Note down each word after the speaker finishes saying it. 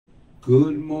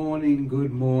Good morning,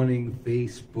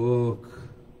 Facebook.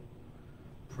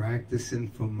 Practicing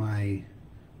for my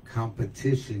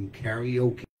competition,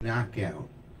 Karaoke Knockout.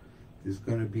 There's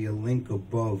going to be a link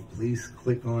above. Please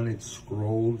click on it,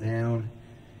 scroll down,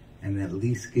 and at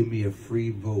least give me a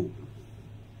free vote.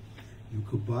 You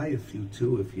could buy a few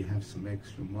too if you have some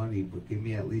extra money, but give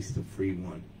me at least a free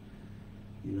one.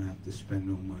 You don't have to spend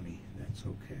no money. That's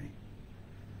okay.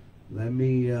 Let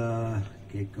me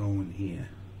get going here.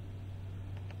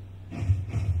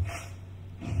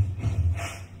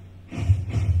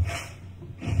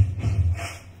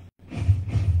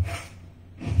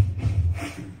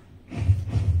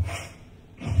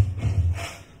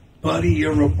 Buddy,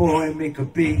 you're a boy, make a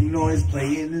big noise,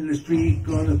 playing in the street,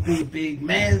 gonna be a big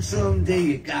man someday.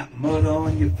 You got mud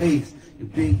on your face, you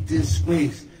big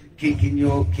disgrace, kicking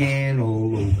your can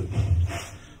all over the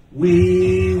place.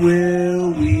 We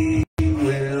will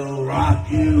rock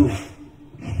you.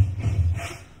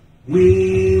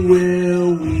 We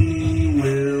will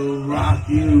rock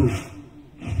you.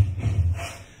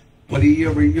 Buddy,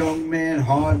 you're a young man,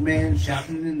 hard man,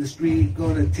 shouting in the street,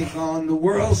 gonna take on the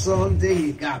world someday.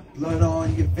 You got blood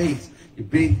on your face, you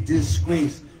big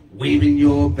disgrace, waving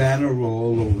your banner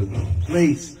all over the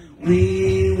place.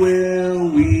 We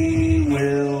will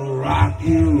rock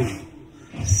you.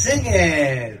 Sing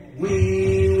it!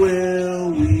 We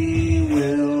will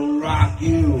rock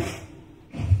you.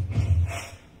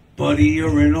 Buddy,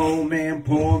 you're an old man,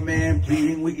 poor man,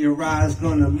 pleading with your eyes,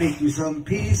 gonna make you some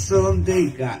peace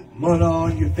someday. Got mud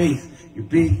on your face, you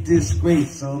big disgrace,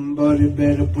 somebody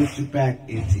better put you back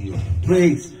into your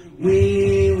place.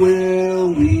 We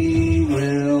will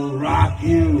rock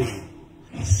you.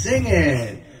 Sing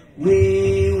it!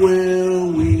 We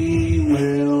will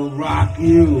rock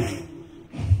you.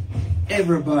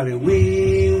 Everybody,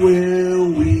 we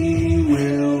will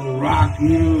rock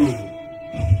you.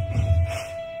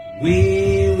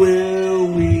 We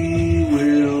will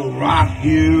rock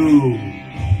you.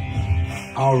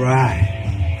 All right.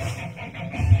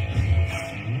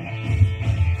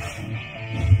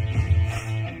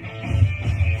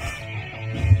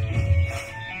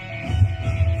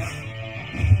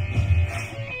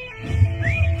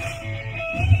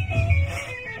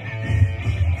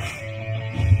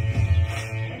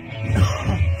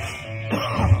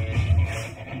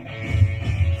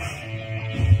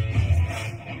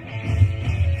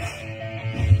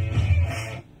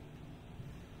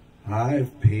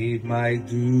 I've paid my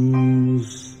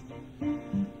dues,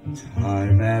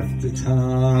 time after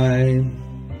time.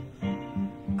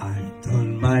 I've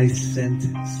done my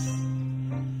sentence,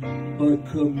 but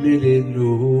committed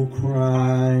no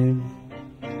crime.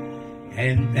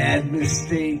 And bad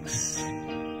mistakes,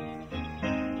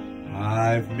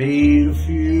 I've made a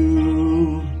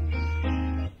few.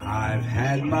 I've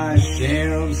had my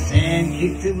share of sand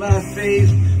kicked in my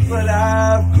face, but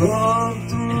I've come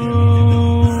through.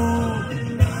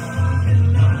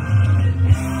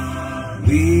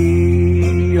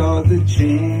 We are the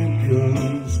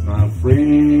champions, my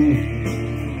friend,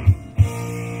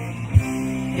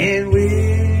 and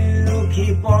we'll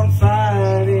keep on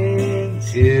fighting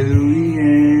till the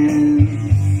end.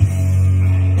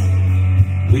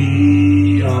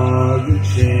 We are the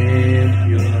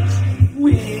champions,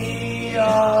 we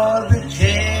are the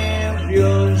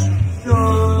champions,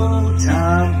 no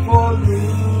time for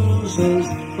losers,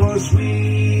 'cause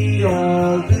we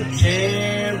are the champions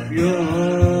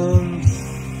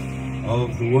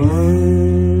of the world.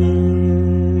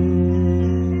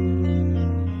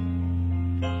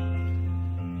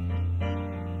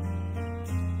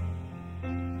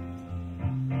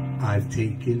 I've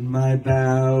taken my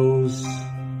bows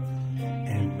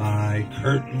and my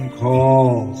curtain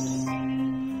calls.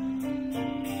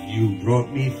 You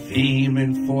brought me fame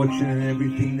and fortune and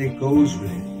everything that goes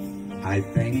with it. I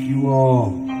thank you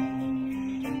all.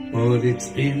 But it's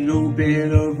been no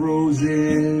bed of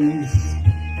roses,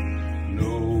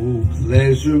 no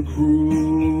pleasure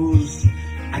cruise.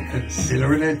 I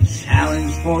consider it a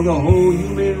challenge for the whole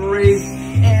human race,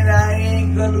 and I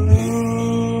ain't gonna lose.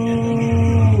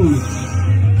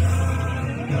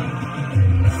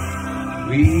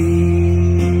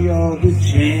 We are the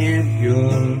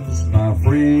champions, my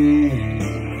friend,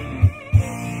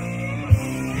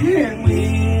 and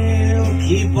we'll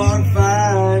keep on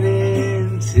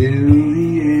fighting till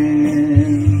the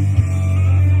end.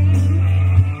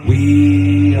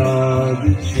 We are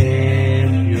the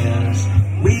champions,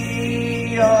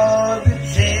 we are the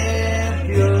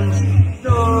champions,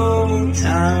 no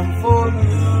time for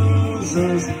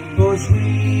losers, 'cause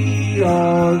we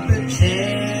are the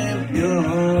champions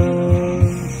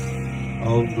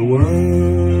of the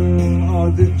world,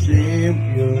 are the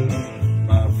champions.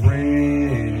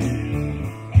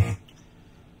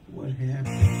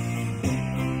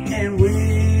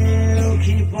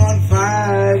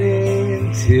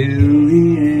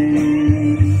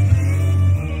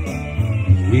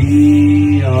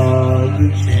 we are the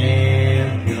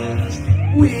champions.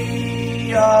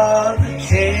 We are the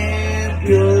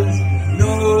champions.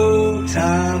 No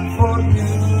time for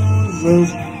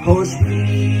losers, 'cause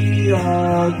we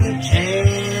are the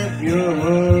champions.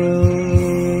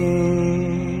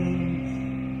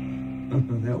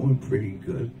 That one pretty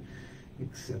good,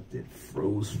 except it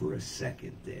froze for a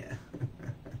second there.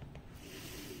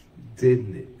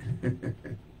 Didn't it?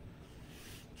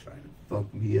 Trying to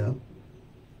fuck me up.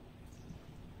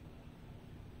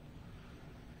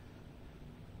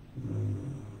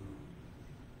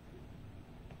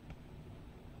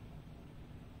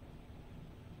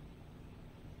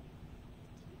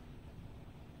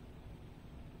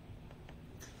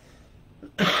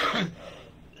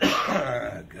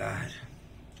 God,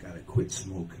 gotta quit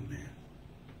smoking, man.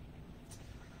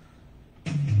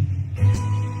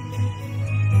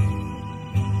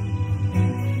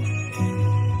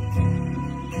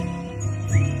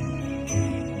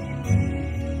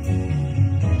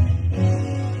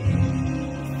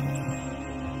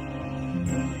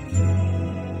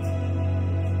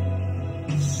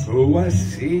 So I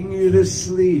sing you to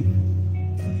sleep.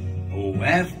 Oh,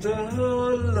 after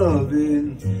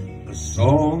loving a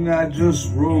song I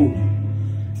just wrote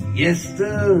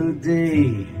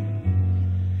yesterday,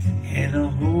 and I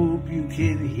hope you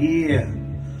can hear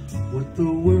what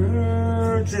the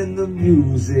words and the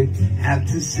music have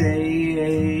to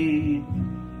say.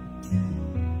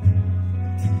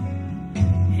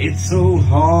 It's so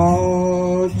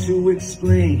hard to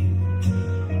explain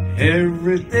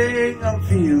everything I'm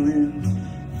feeling.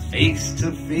 Face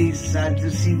to face, I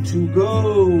just seem to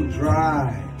go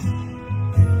dry.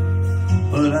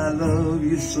 But I love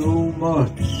you so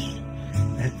much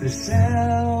that the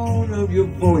sound of your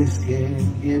voice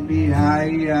can get me high.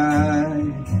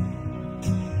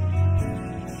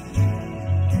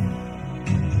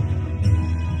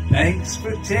 Thanks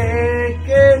for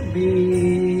taking me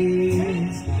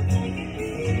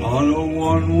on a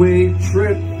one-way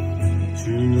trip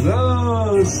to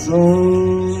the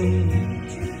sun.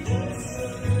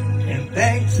 And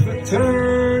thanks for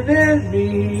turning me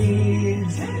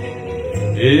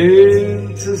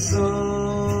into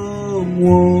someone.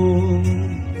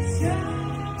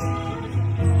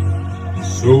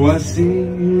 So I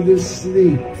sing you to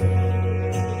sleep.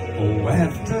 Oh,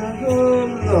 after the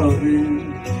loving,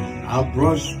 I'll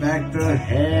brush back the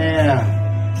hair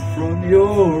from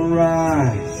your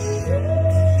eyes.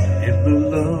 And the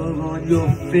love on your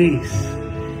face,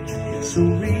 it's so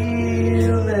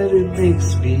real that it makes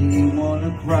me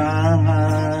wanna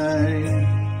cry.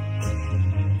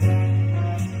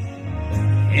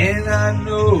 And I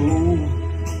know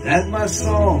that my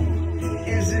song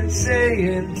isn't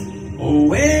saying,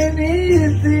 oh,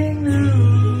 anything new.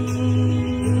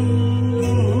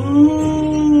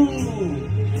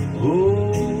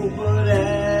 Oh, but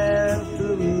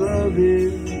after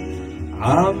loving,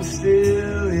 I'm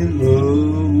still in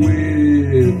love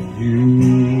with you.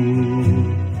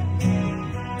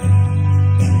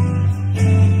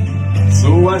 So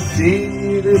I sing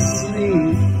you to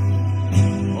sleep.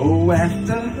 Oh,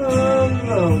 after her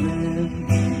loving,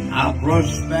 I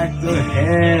brush back the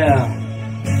hair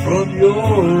from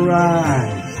your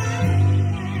eyes.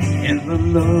 And the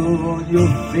love on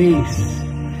your face,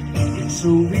 it's so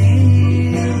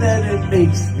real that it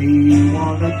makes me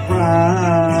wanna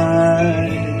cry.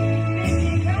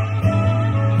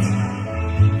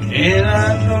 And I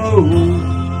know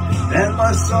that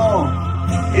my song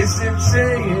isn't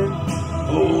saying,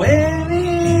 oh,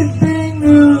 anything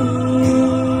new.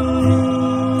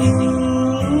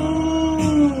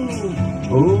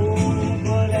 Oh,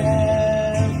 but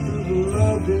after the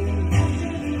loving,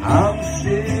 I'm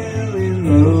still in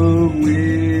love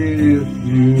with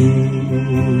you.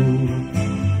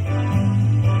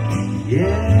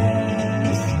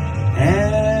 Yes,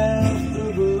 after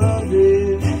the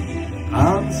loving,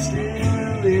 I'm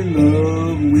still in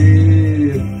love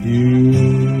with you.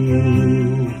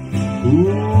 Ooh,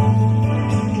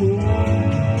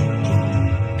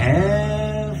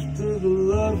 after the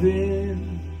loving,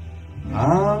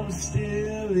 I'm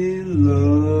still in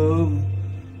love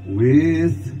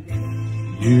with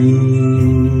you.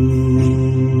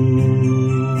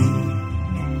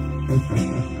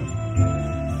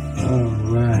 All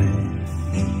right.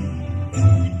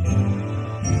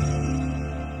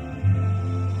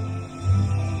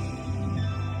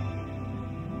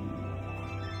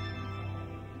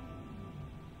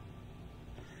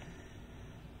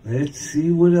 Let's see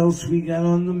what else we got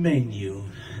on the menu.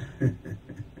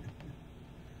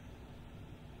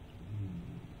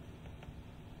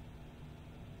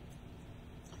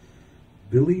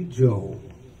 Billy Joel.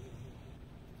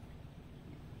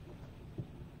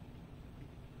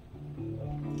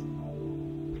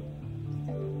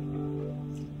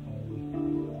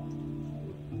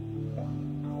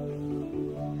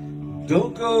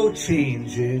 Don't go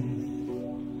changing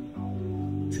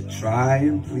to try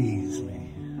and please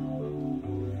me.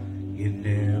 You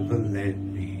never let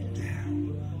me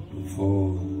down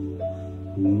before.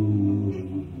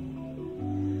 Ooh.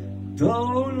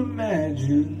 Don't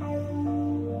imagine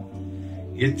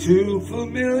you're too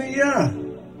familiar,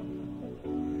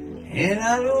 and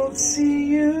I don't see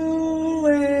you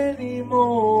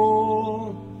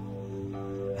anymore.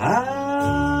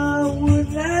 I would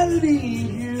not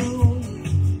leave you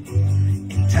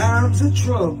in times of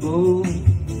trouble.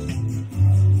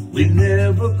 We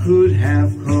never could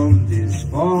have come this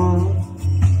far.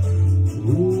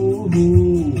 Ooh,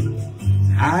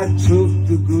 I took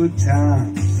the good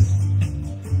times,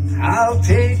 I'll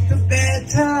take the bad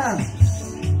times.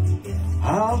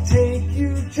 I'll take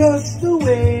you just the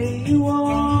way you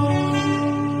are.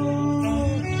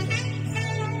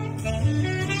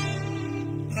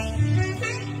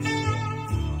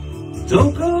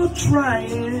 Don't go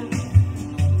trying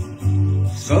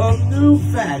some new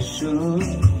fashion.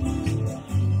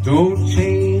 Don't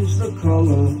change the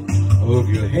color of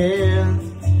your hair.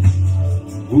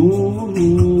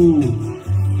 Ooh,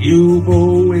 you've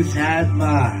always had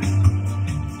my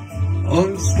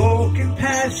unspoken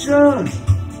passion,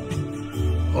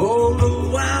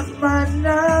 although I might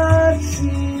not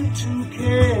seem to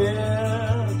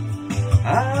care.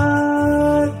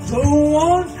 I don't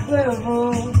want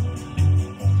clever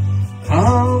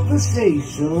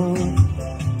conversation.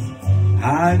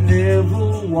 I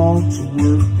never want to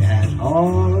work that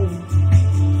hard.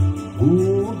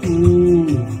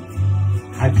 Ooh,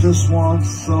 I just want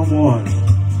someone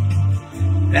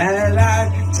that I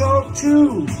can talk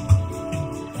to.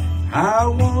 I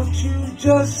want you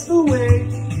just the way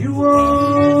you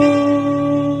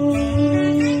are.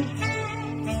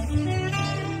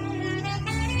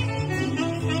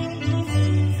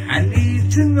 I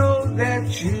need to know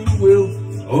that you will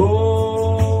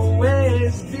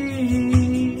always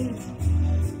be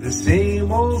the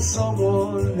same old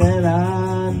someone that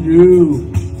I knew.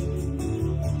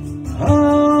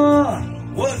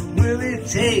 What will it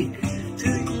take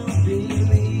till you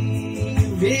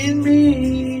believe in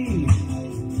me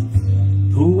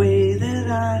the way that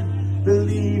I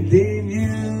believed in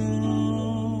you?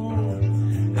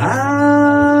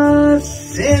 I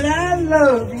said I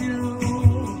love you,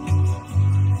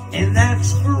 and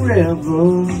that's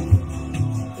forever,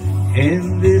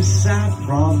 and this I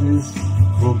promise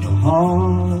from the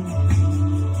heart.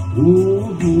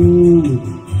 Ooh,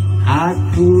 I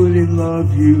couldn't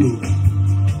love you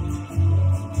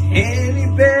any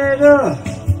better.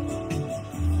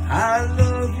 I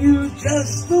love you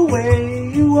just the way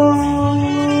you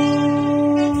are.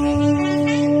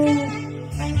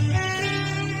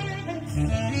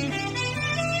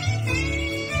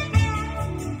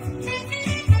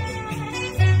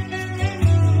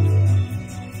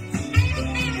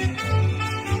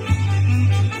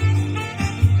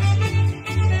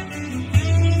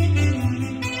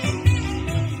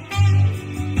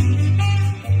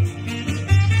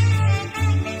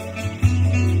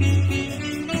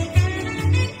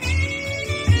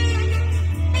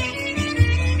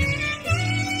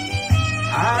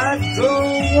 I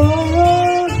don't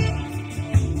want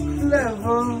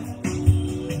clever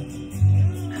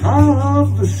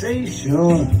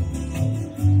conversation.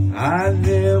 I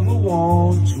never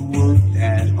want to work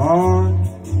that hard.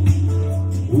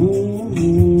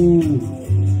 Ooh,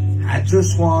 I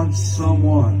just want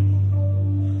someone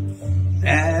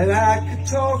that I can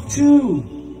talk to.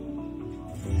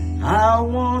 I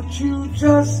want you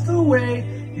just the way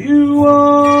you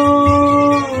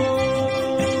are.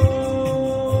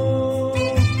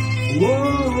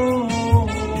 Whoa.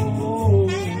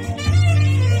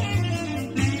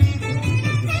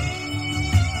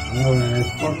 Alright, I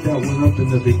fucked that one up in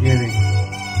the beginning.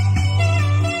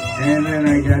 And then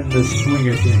I got in the swing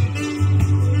of things.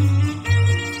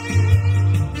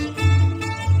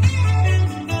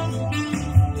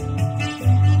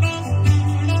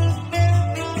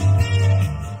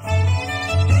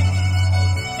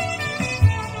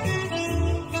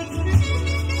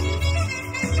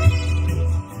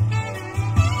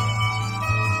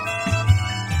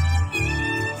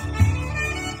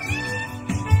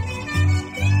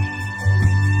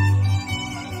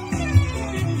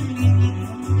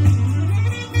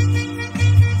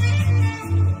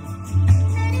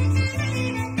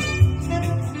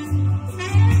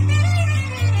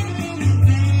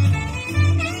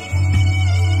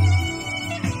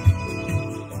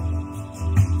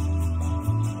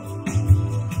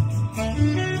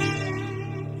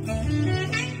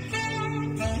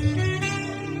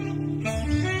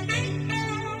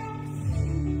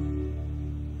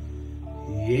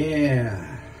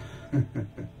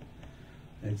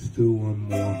 Let's do one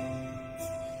more.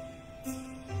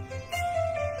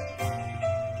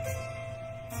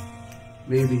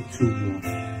 Maybe two more.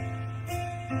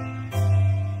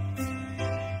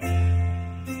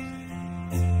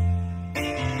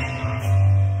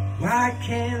 Why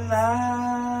can't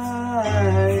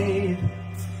I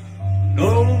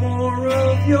no more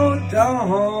of your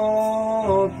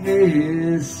darkness?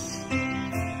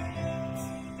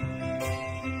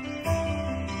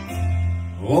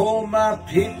 All my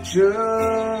pictures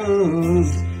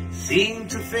seem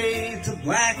to fade to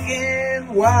black and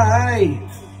white.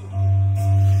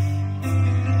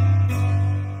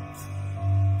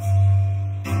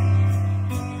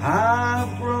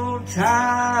 I've grown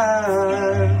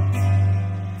tired,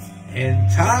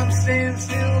 and time stands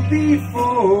still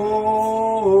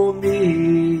before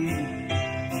me.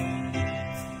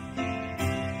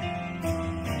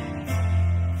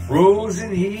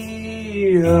 Frozen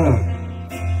here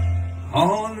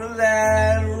on the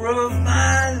ladder of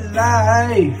my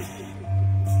life.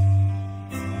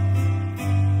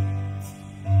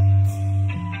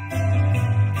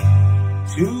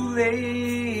 Too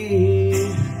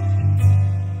late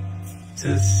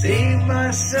to save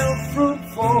myself from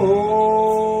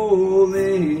falling.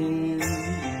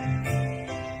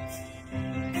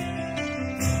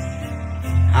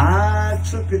 I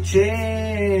took a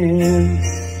chance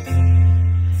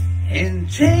and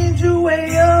changed the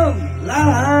way of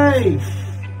life.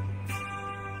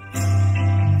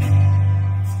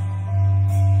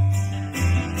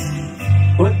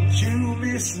 But you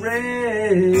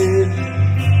misread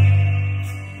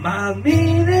my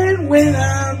meaning when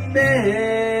I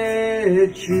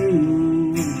met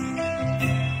you.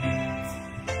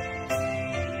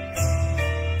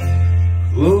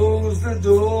 Closed the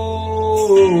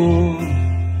door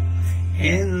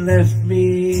and left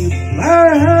me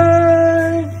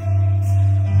blind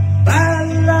by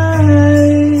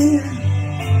light.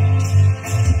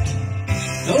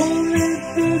 Don't let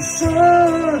the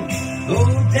sun go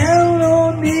down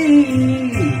on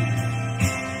me.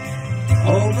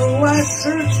 Although I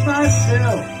search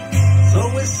myself, so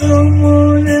with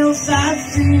someone else I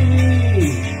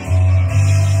see.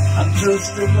 I'm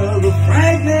just another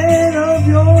fragment of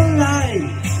your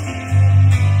life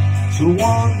to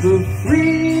wander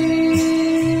free.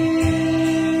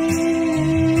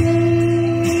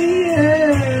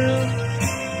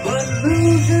 Yeah. But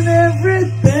losing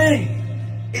everything,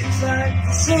 it's like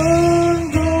the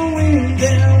sun going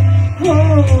down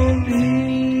on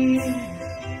me.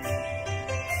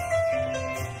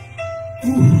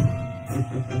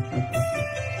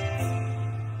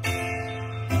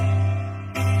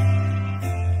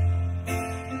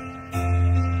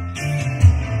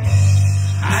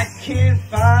 I can't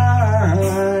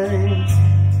find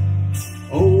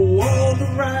all the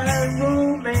right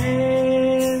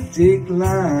romantic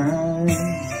lines,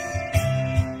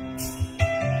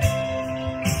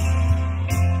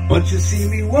 but you see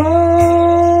me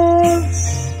once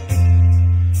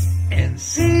and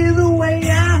see the way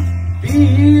I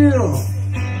feel.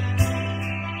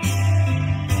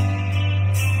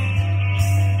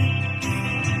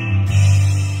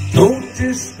 Don't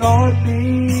discard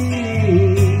me,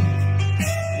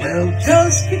 well,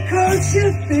 just because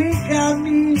you think I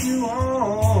mean you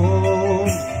harm.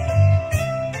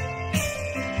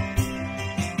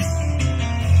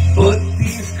 But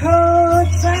these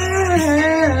cards I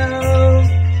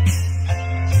have,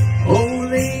 oh,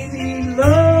 they need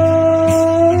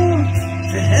love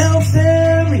to help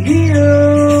them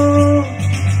heal.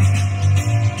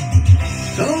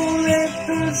 Don't let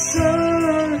the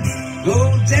sun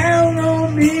go down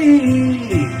on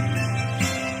me.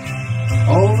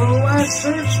 Although I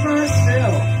search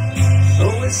myself, so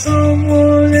with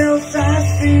someone else I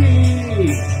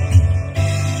see.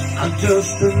 I'm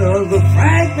just another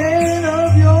fragment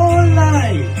of your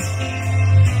life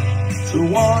to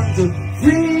wander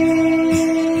free.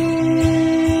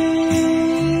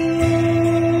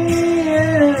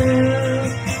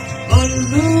 But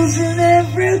losing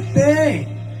everything,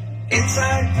 it's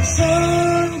like the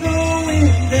sun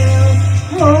going down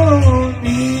on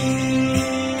me.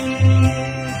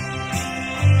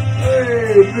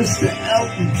 Hey, Mr.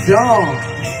 Elton John.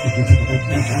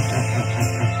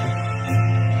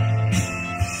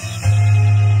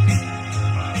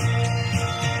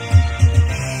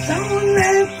 Don't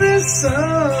let the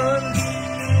sun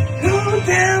go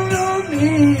down on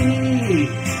me.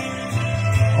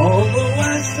 Although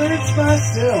I search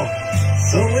myself,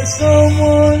 so with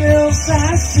someone else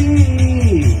I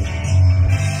see.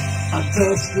 I'm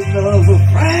just another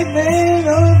fragment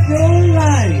of your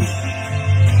life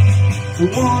to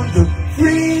wander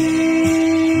free.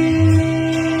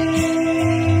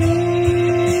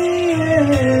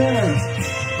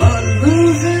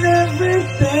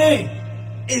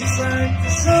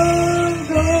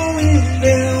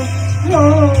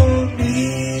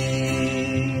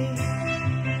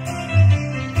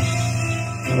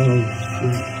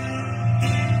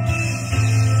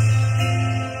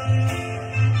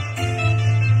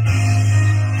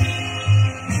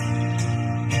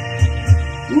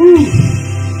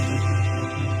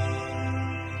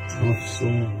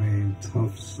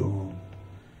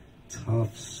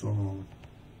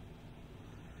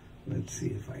 Let's see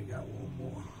if I got one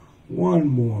more. One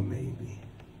more, maybe.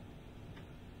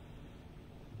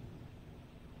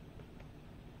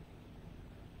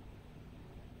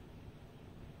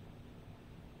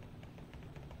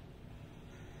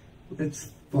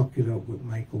 Let's fuck it up with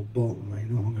Michael Bolton. I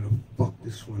know I'm gonna fuck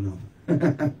this one up.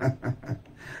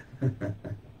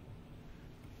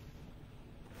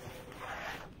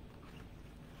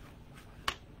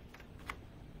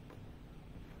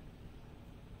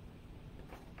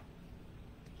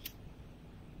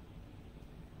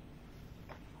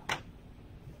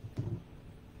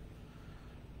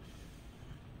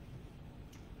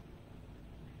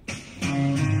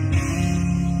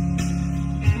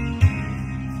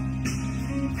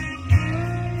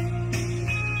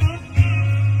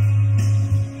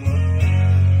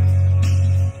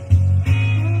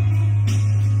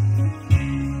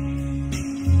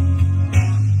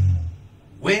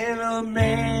 When a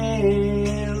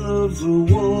man loves a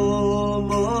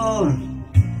woman,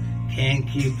 can't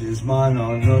keep his mind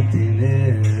on nothing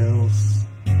else.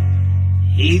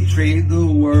 He'd trade the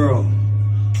world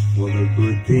for the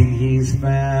good thing he's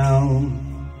found.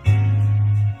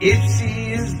 If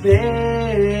she is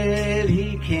bad,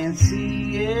 he can't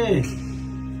see it.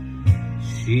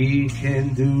 She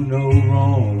can do no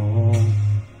wrong.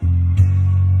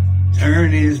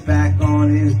 Turn his back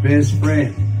on his best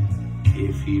friend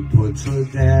if he puts her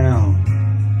down.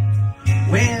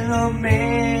 When a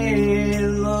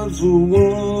man loves a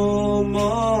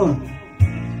woman,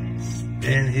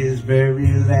 spend his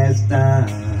very last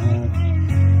dime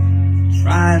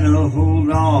trying to hold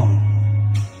on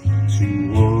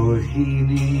to what he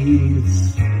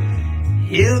needs.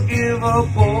 He'll give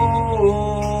up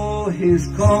all his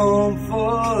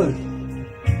comfort,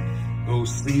 go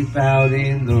sleep out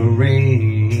in the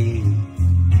rain.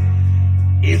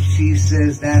 If she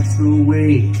says that's the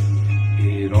way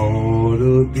it ought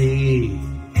to be.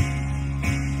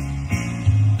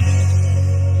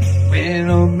 When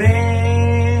a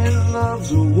man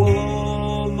loves a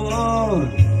woman,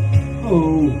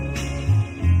 oh,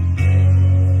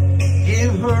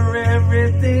 give her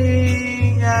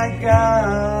everything I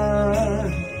got.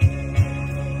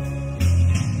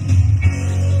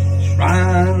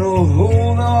 Trying to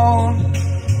hold on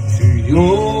to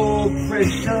your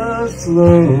precious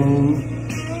love.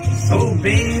 So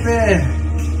baby,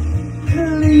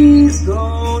 please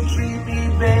don't treat me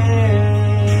bad.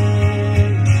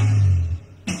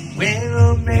 When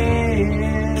a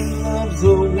man loves a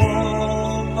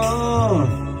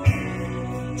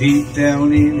woman, deep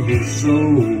down in his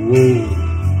soul,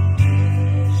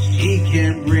 she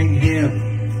can bring him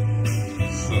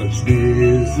such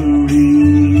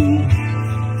misery.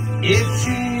 If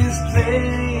she is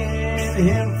playing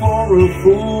him for a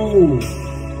fool,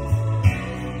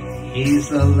 he's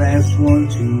the last one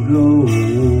to know.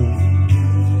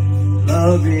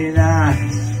 Loving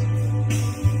eyes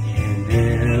can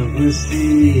never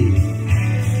see.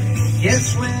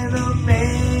 Yes, when a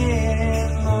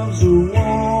man loves a woman,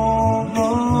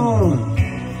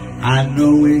 I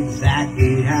know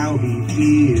exactly how he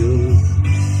feels.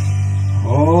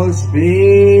 'Cause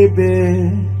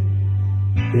baby,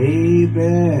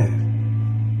 baby,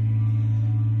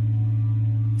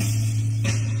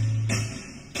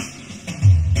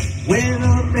 when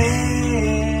a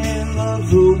man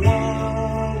loves a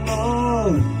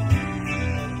woman,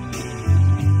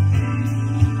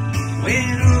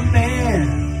 when a man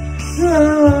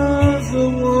loves a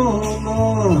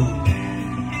woman,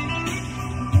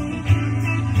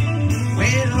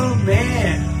 when a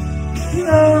man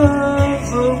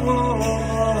loves a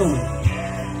woman,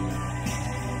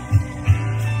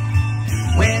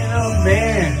 when a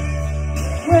man,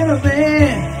 when a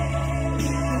man,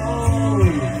 oh,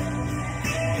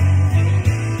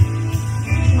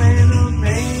 when a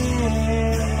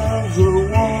man loves a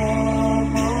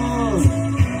woman.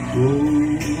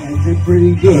 Oh, I did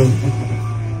pretty good.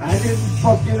 I didn't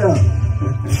fuck it up.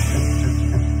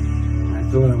 I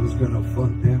thought I was gonna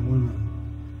fuck that one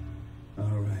up.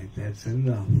 All right, that's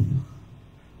enough.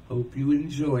 Hope you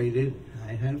enjoyed it.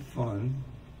 I had fun.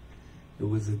 It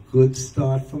was a good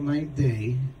start for my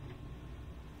day.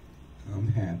 I'm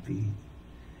happy.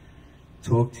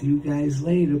 Talk to you guys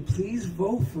later. Please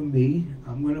vote for me.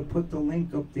 I'm going to put the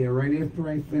link up there right after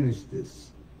I finish this.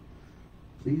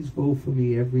 Please vote for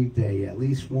me every day. At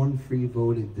least one free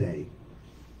vote a day.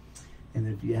 And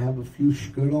if you have a few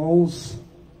schools,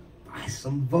 buy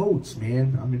some votes,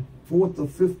 man. I'm in 4th or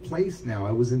 5th place now.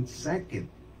 I was in 2nd.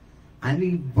 I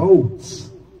need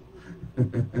votes.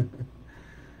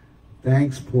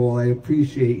 Thanks, Paul. I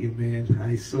appreciate you, man.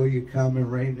 I saw your comment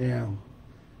right now.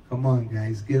 Come on,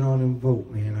 guys. Get on and vote,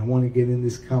 man. I want to get in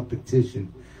this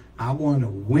competition. I want to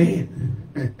win.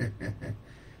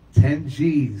 10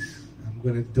 G's. I'm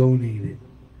going to donate it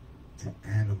to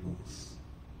animals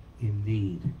in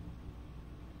need.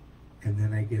 And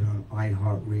then I get on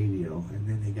iHeartRadio, and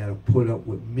then they got to put up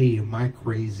with me and my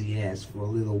crazy ass for a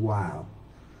little while.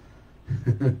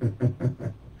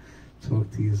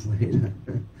 Talk to you later.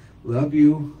 Love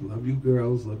you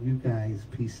girls, love you guys.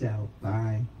 Peace out.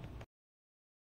 Bye.